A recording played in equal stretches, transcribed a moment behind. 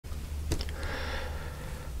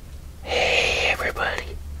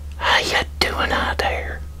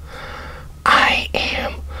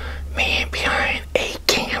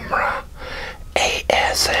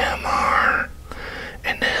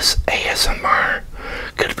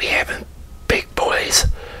Gonna be having Big Boy's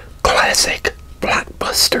classic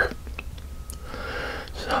Blockbuster.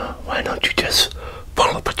 So why don't you just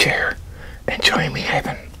pull up a chair and join me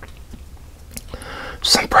having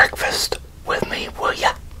some breakfast with me, will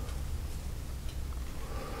ya?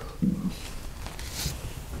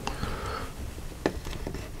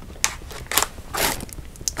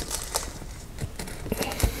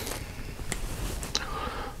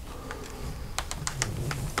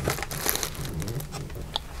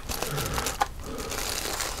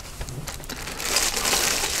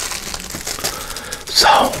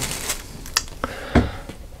 So,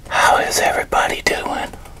 how is everybody doing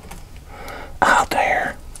out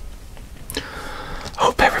there?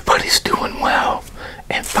 Hope everybody's doing well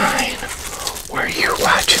and fine where you're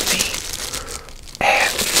watching me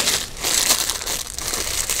at.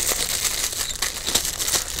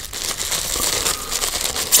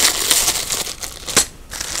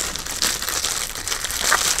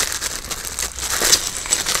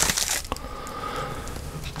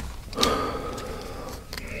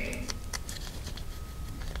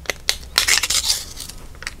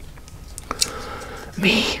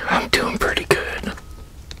 Me, I'm doing pretty good.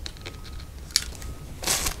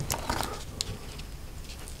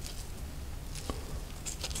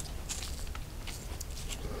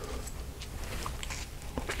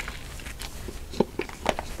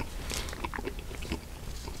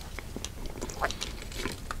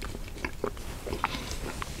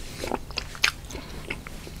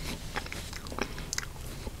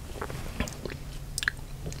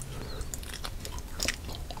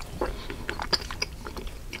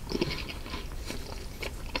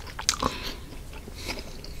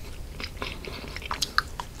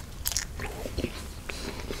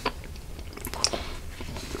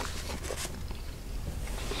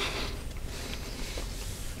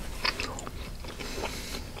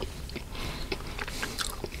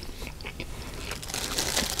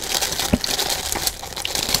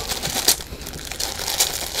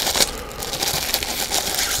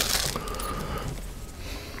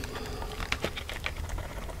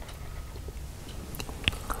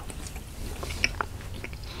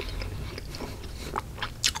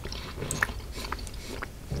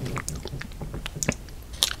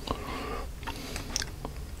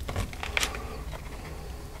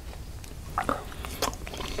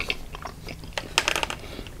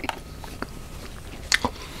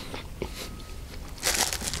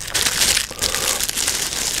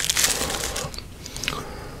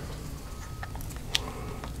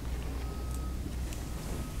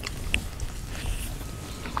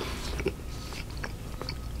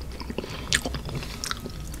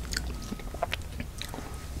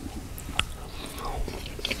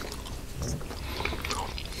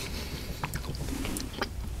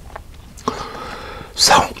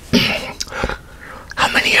 So,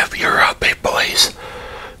 how many of your big boys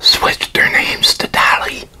switched their names to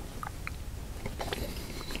Dolly?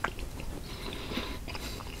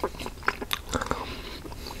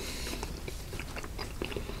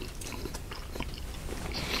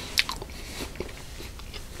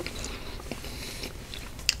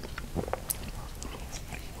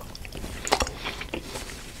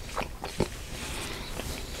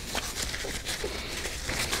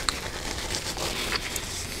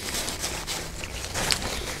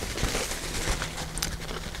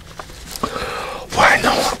 Why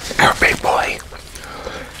no, our big boy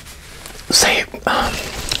say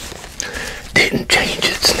didn't change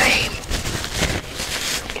its name.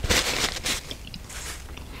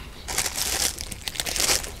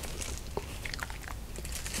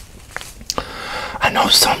 I know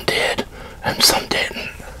some did and some didn't.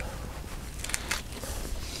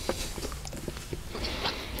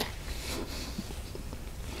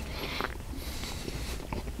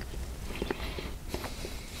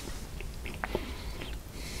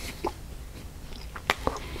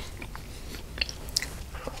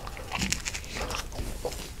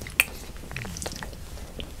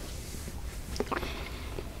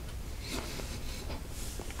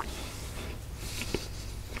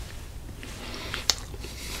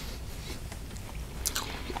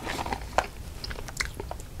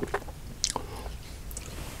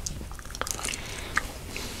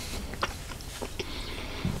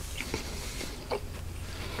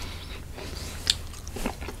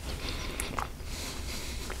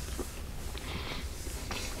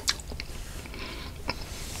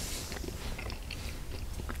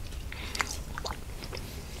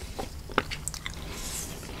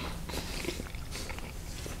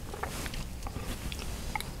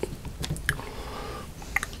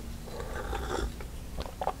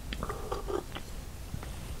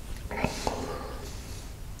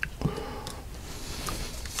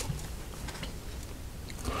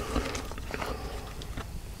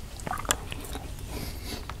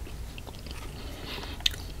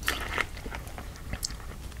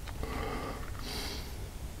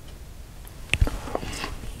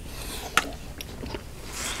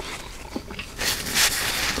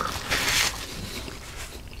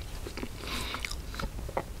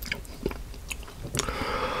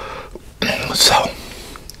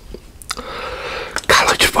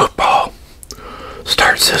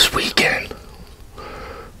 sports this weekend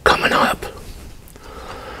coming up,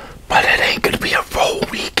 but it ain't gonna be a full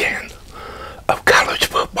weekend of college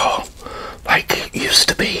football like it used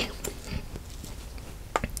to be.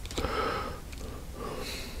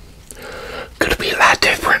 Gonna be a lot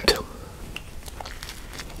different.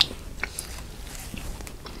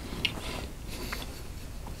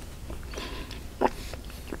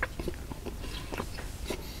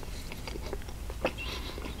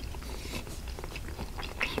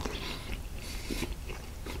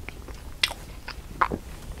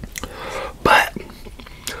 But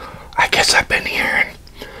I guess I've been hearing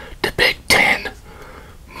the Big Ten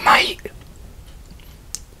might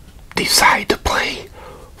decide to play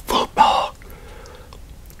football,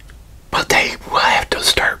 but they will have to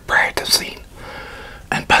start practicing,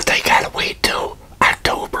 but they gotta wait till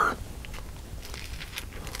October.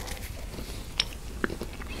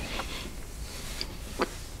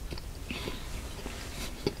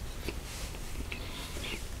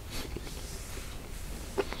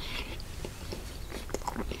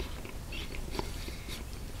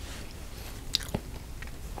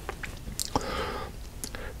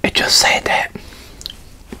 It just said that.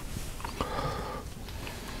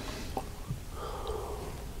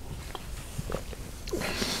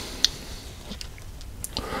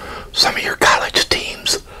 Some of your college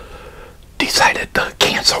teams decided to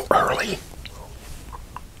cancel early.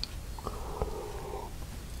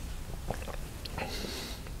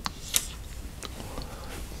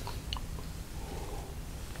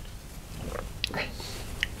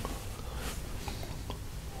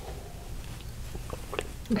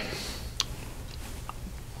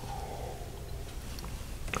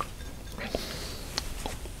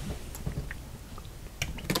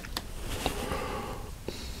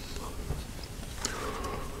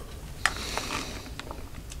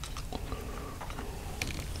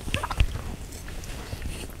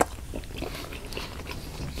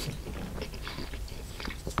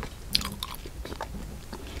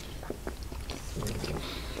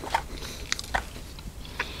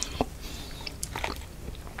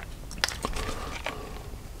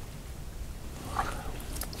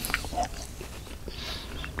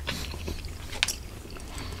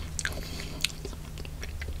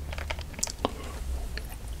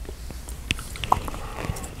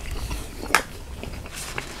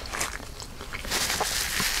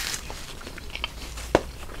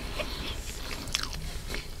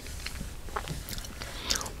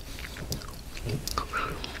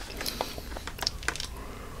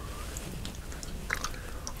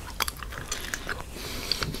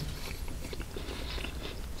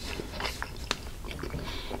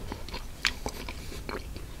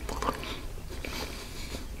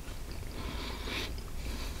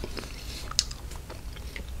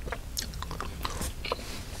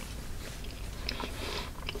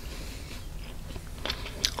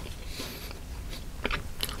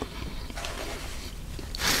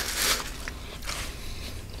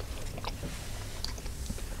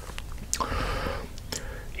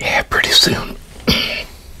 Yeah, pretty soon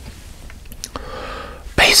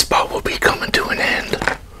baseball will be coming to an end.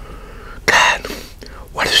 God,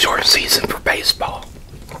 what a short season for baseball.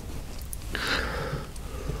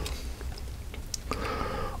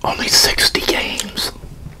 Only 60 games.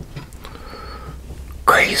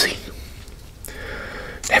 Crazy.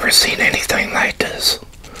 Never seen anything like this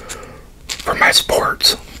for my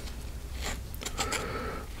sports.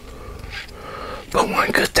 But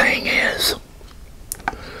one good thing is,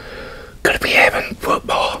 gonna be having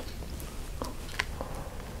football.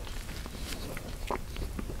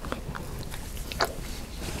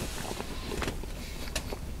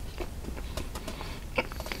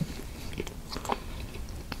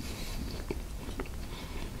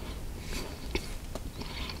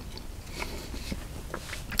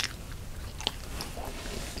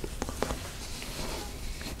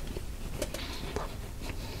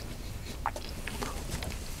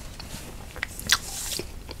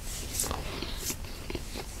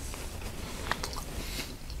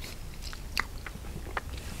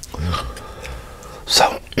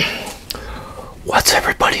 So, what's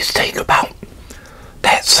everybody's take about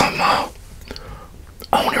that some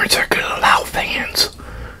owners are going to allow fans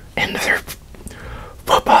into their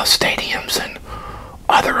football stadiums and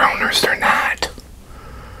other owners they're not?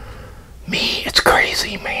 Me, it's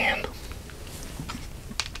crazy, man.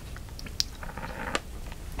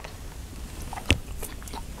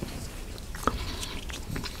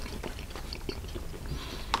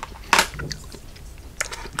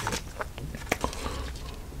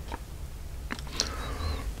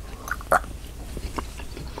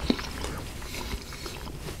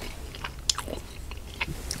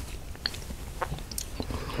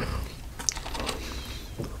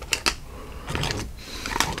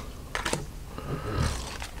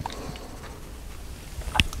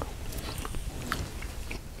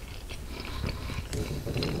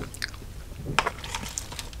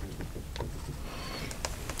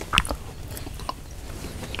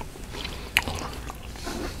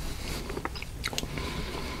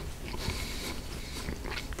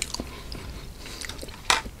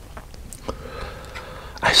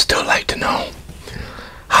 I still like to know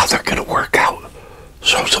how they're going to work out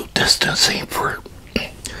social distancing for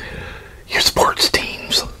your sports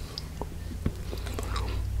teams.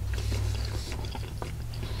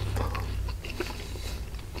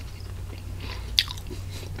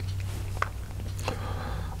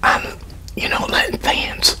 On, letting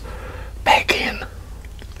fans back in.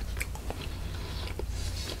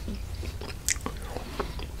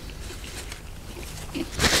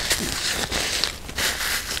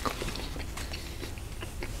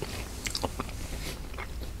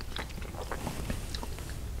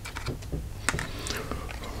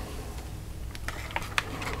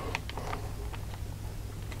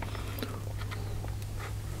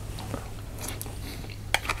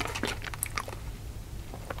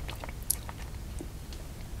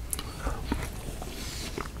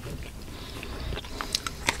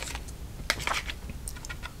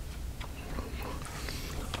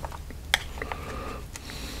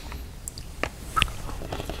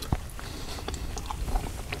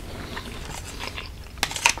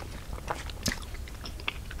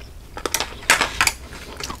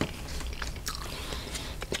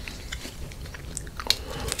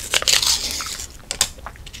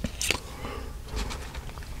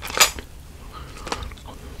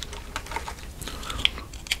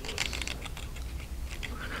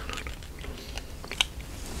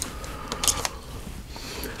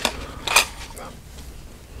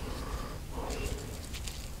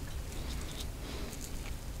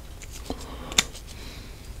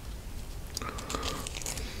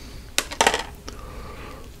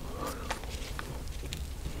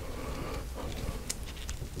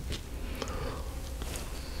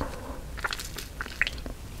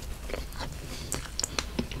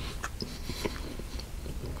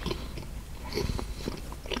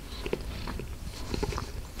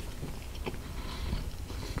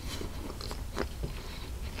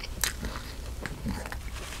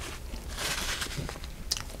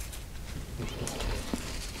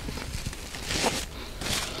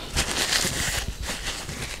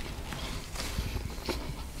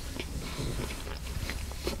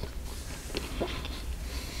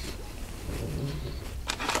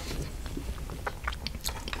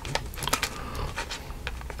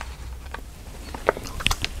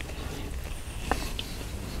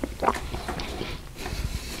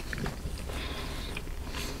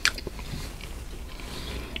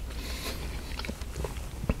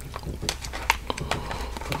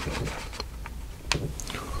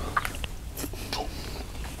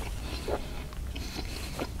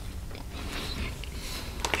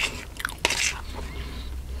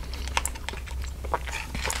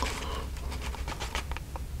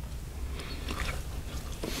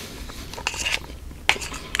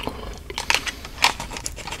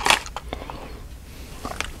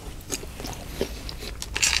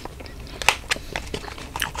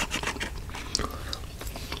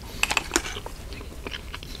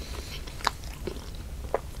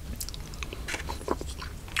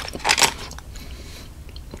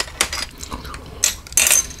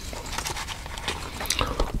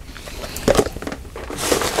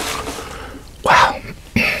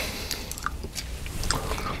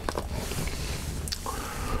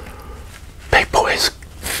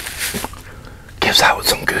 Gives out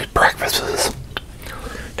some good breakfasts.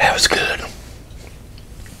 That was good.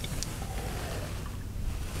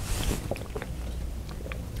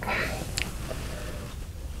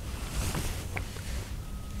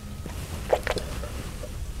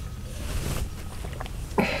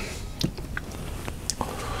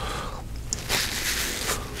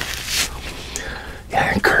 Yeah,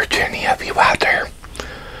 I encourage any of you out there,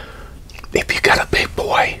 if you got a big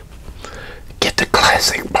boy, get the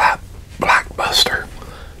classic Blockbuster.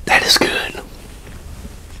 That is good.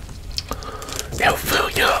 It'll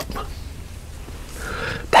fill you up.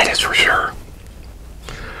 That is for sure.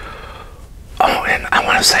 Oh, and I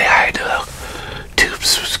want to say hi to 2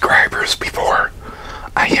 subscribers before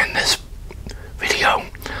I end this video.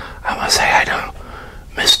 I want to say hi to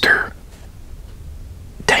Mr.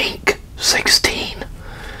 Dank16.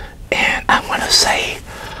 And I want to say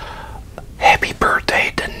happy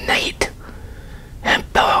birthday to Nate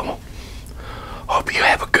and Bill. Hope you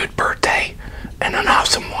have a good birthday and an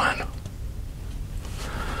awesome one.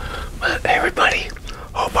 But everybody,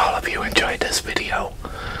 hope all of you enjoyed this video.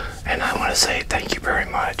 And I want to say thank you very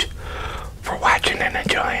much for watching and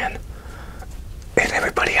enjoying. And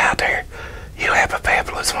everybody out there, you have a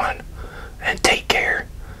fabulous one. And take care.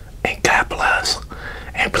 And God bless.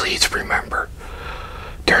 And please remember,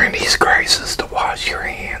 during these crises, to wash your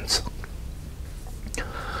hands.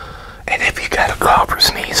 And if you got a cough or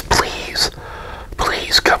sneeze, please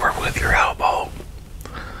cover with your elbow.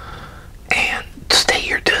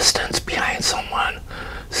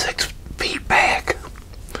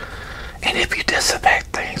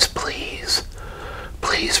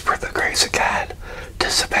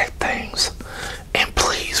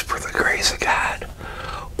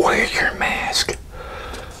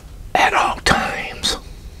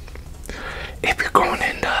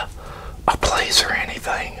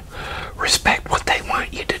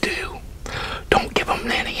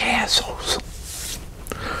 many assholes.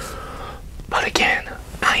 But again,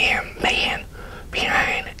 I am man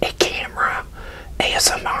behind a camera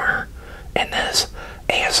ASMR, and this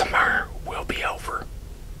ASMR will be over.